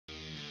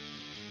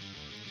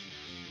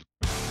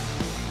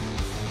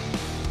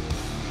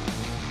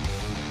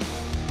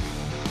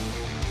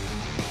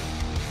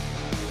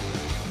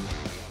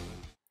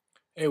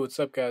Hey,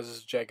 what's up, guys? This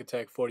is Jack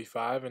Attack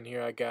 45, and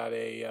here I got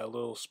a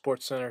little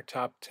Sports Center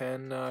top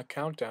 10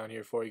 countdown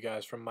here for you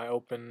guys from my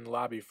open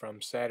lobby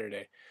from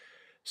Saturday.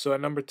 So at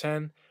number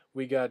 10,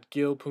 we got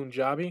Gil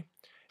Punjabi.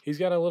 He's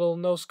got a little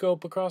no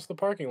scope across the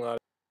parking lot,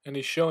 and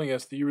he's showing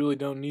us that you really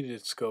don't need a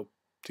scope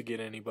to get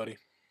anybody.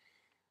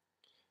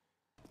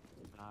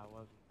 Nah, I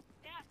wasn't.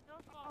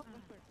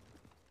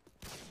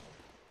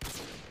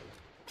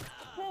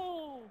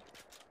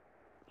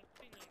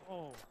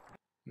 Oh.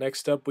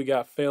 Next up, we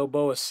got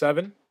Failboa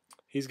 7.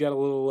 He's got a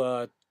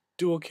little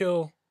dual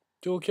kill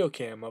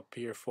cam up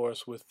here for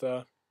us with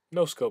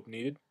no scope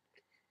needed.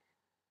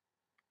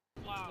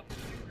 Wow.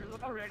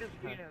 You're already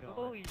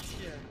holy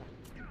shit.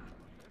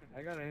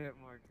 I gotta hit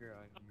more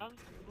girl.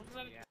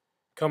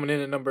 Coming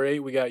in at number 8,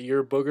 we got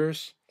Your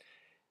Boogers.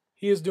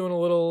 He is doing a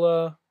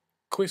little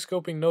quick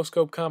scoping no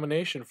scope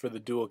combination for the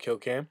dual kill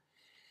cam.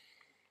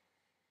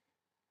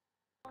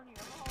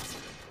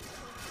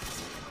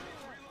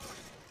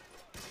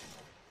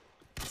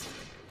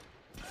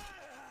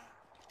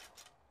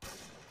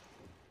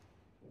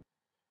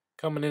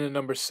 Coming in at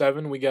number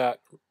 7, we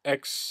got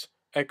X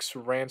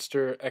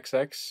Ranster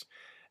XX,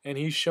 and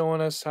he's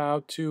showing us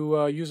how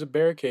to use a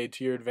barricade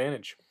to your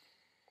advantage.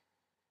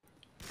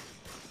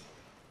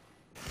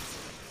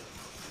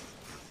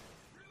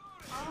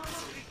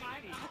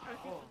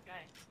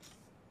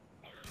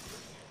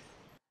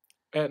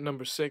 At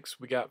number 6,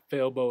 we got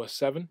Failboa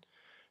 7,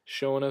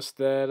 showing us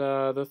that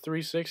the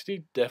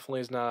 360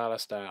 definitely is not out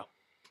of style.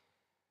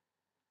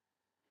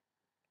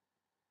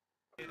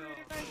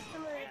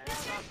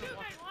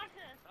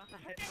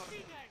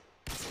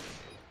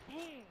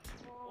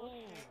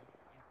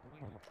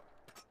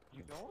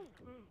 You don't?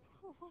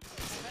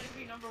 That would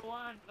be number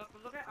 1.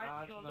 Look at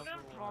I look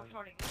at drop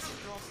shotting.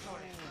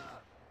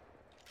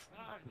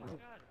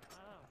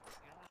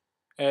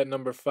 At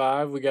number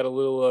 5, we got a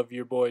little of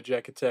your boy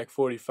Jack Attack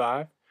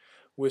 45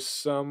 with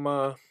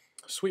some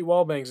sweet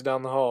wall bangs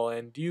down the hall,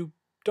 and you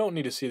don't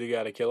need to see the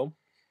guy to kill him.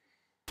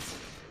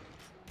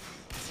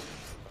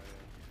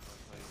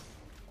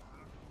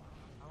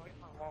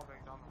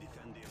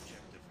 Defend the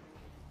objective.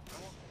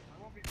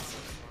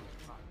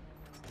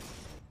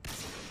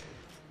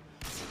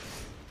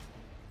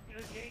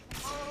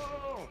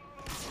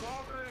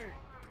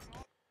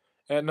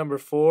 At number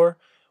 4,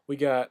 we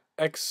got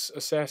X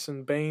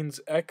Assassin Banes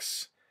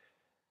X,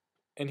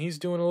 and he's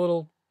doing a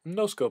little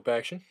no scope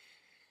action.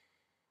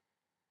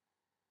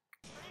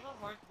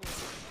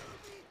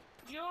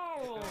 Yo!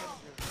 What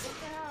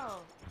the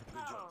hell?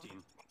 Good job,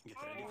 team. Get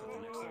ready for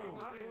the next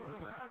round.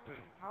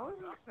 How is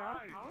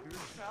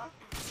this fast?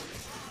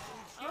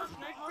 Yo,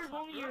 Sniper is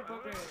only your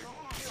booger.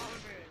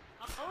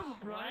 Oh,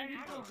 Brian,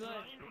 you're so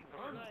good.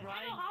 Oh,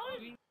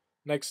 Brian.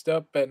 Next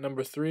up, at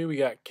number 3, we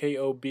got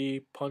KOB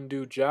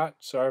Pundu Jat.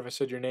 Sorry if I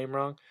said your name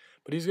wrong,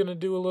 but he's going to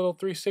do a little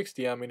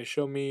 360 on me to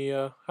show me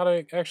how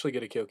to actually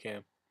get a kill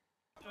cam.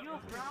 Yo,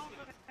 Brown.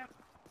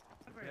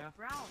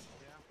 Brown.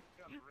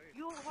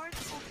 You hard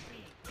to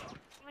me.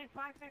 Like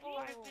 5 seconds.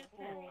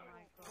 Oh my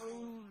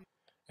god.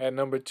 At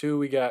number 2,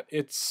 we got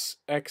It's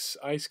X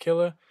Ice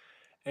Killer,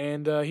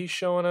 and he's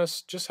showing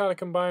us just how to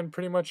combine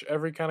pretty much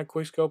every kind of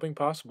quick scoping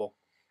possible.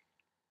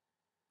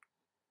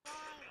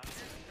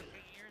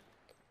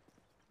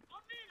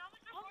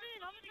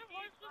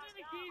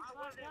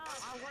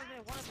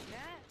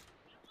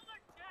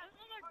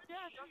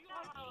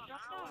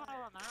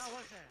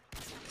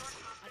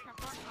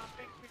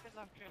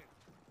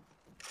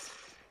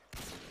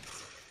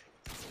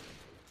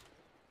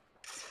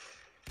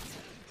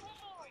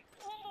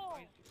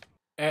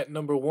 At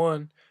number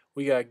 1,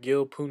 we got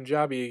Gil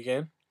Punjabi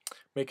again,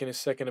 making his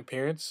second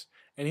appearance,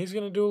 and he's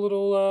going to do a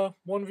little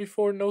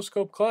 1v4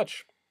 no-scope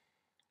clutch.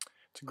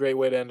 It's a great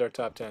way to end our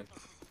top 10.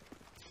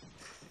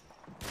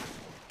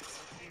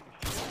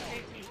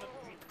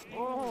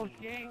 Oh,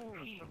 dang.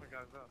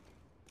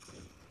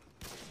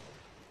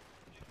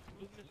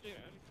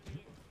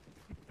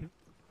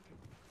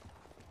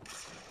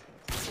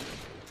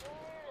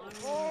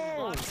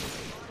 Oh!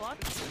 What?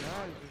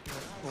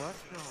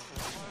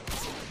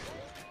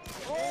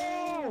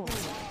 Oh! Oh!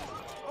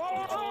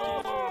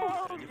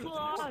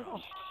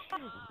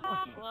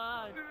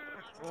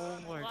 Oh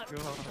my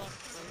god.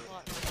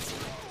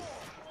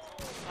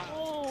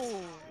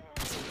 Oh!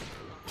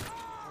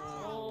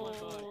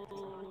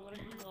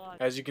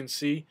 As you can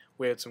see,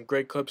 we had some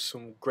great clips,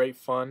 some great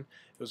fun.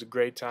 It was a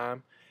great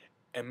time.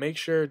 And make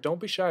sure, don't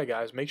be shy,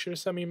 guys. Make sure to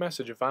send me a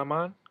message. If I'm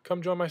on,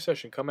 come join my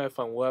session. Come have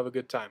fun. We'll have a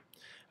good time.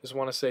 Just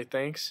want to say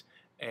thanks.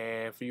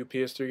 And for you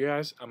PS3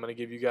 guys, I'm going to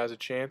give you guys a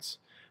chance.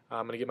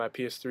 I'm going to get my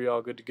PS3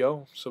 all good to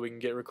go so we can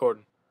get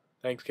recording.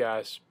 Thanks,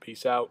 guys.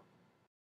 Peace out.